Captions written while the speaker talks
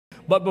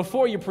But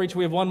before you preach,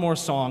 we have one more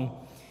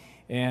song,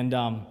 and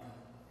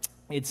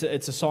it's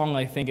a song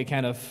I think it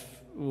kind of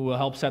will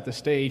help set the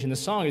stage. And the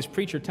song is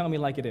 "Preacher, Tell Me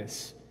Like It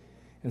Is."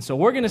 And so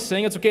we're going to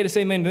sing. It's okay to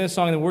say amen to this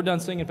song, and then we're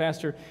done singing,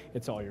 Pastor.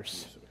 It's all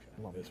yours.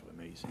 I love it. It's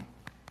amazing.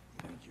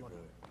 Thank you, brother.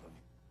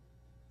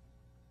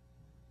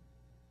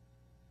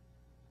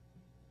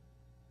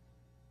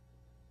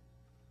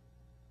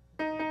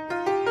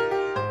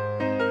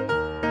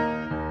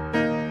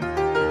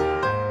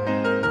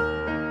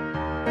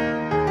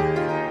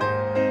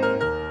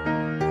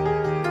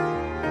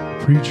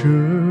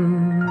 Preacher,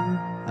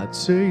 I'd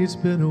say it's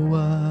been a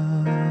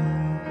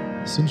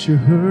while since you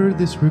heard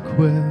this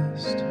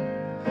request,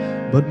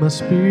 but my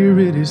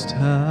spirit is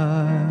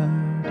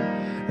tired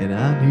and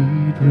I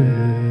need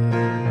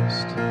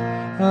rest.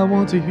 I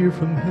want to hear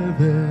from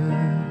heaven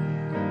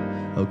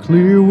a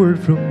clear word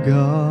from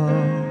God,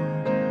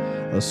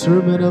 a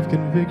sermon of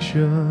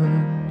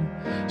conviction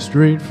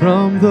straight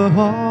from the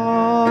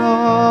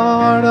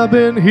heart. I've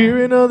been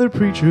hearing other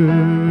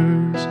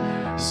preachers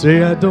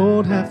say I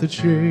don't have to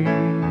change.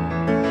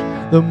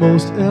 The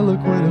most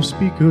eloquent of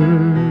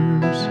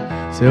speakers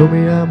tell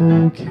me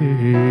I'm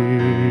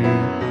okay,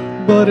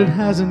 but it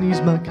hasn't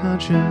eased my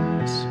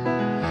conscience,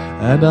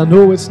 and I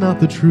know it's not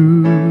the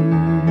truth.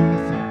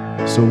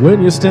 So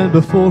when you stand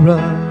before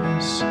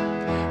us,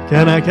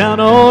 can I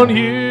count on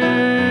you?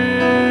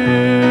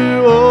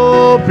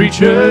 Oh,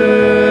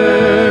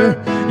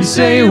 preacher, you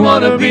say you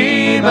want to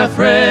be my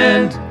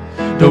friend.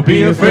 Don't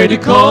be afraid to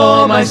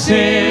call my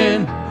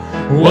sin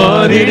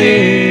what it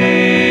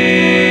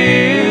is.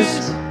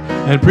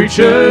 And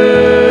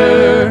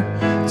preacher,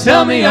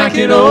 tell me I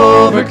can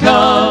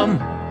overcome,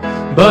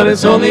 but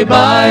it's only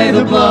by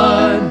the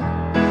blood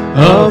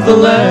of the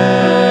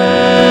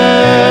Lamb.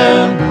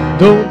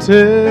 Don't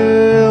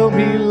tell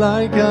me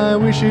like I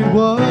wish it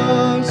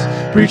was.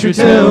 Preacher,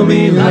 tell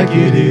me like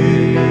it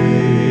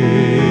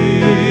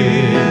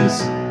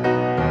is.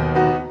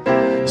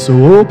 So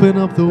open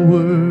up the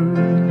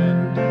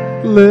Word,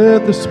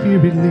 let the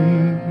Spirit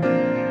lead.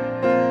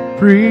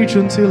 Preach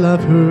until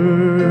I've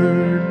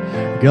heard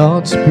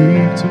God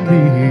speak to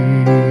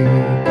me.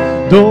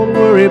 Don't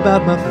worry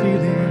about my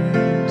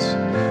feelings,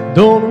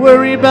 don't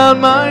worry about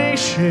my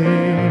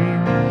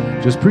shame.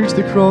 Just preach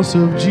the cross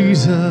of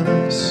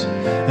Jesus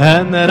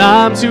and that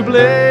I'm to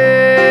blame.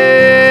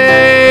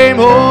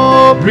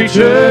 Oh,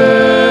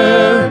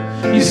 preacher,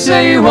 you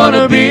say you want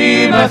to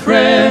be my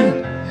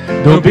friend.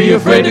 Don't be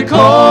afraid to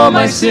call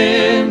my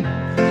sin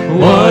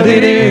what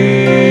it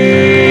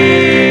is.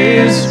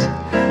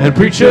 And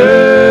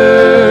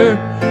preacher,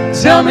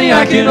 tell me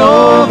I can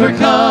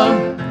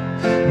overcome,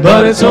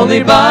 but it's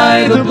only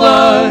by the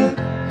blood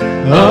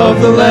of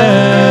the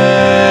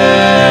Lamb.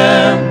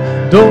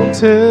 Don't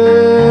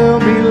tell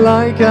me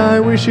like I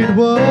wish it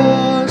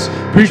was.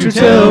 Preacher,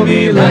 tell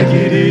me like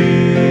it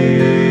is.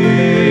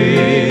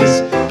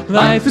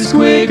 Life is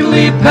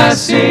quickly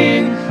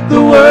passing,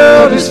 the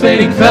world is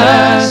fading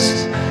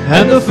fast,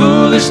 and the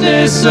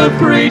foolishness of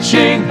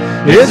preaching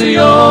is the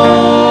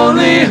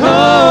only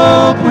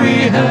hope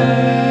we have.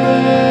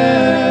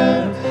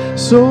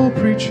 So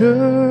preacher,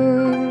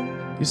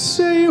 you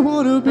say you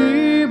want to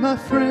be my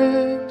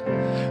friend.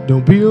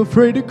 Don't be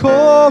afraid to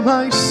call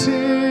my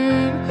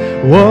sin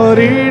what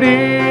it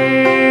is.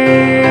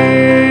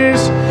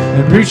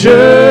 And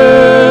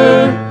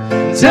preacher,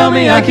 tell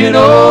me I can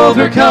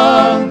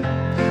overcome,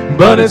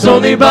 but it's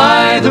only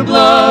by the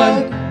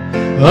blood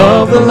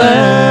of the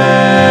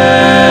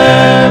Lamb.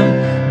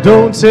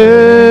 Don't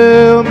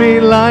tell me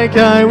like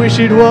I wish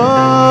it was.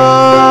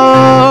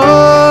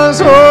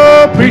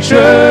 Oh,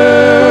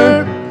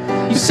 preacher,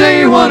 you say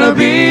you want to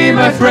be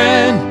my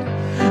friend.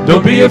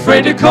 Don't be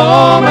afraid to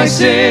call my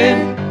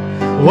sin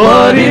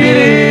what it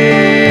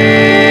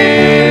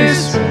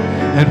is.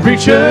 And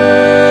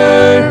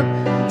preacher,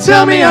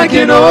 tell me I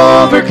can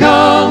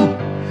overcome,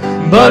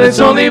 but it's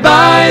only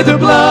by the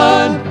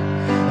blood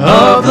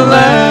of the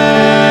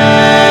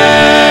Lamb.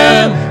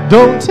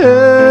 Don't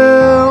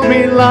tell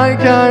me like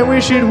I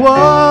wish it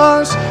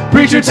was.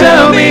 Preacher,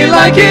 tell me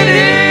like it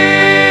is.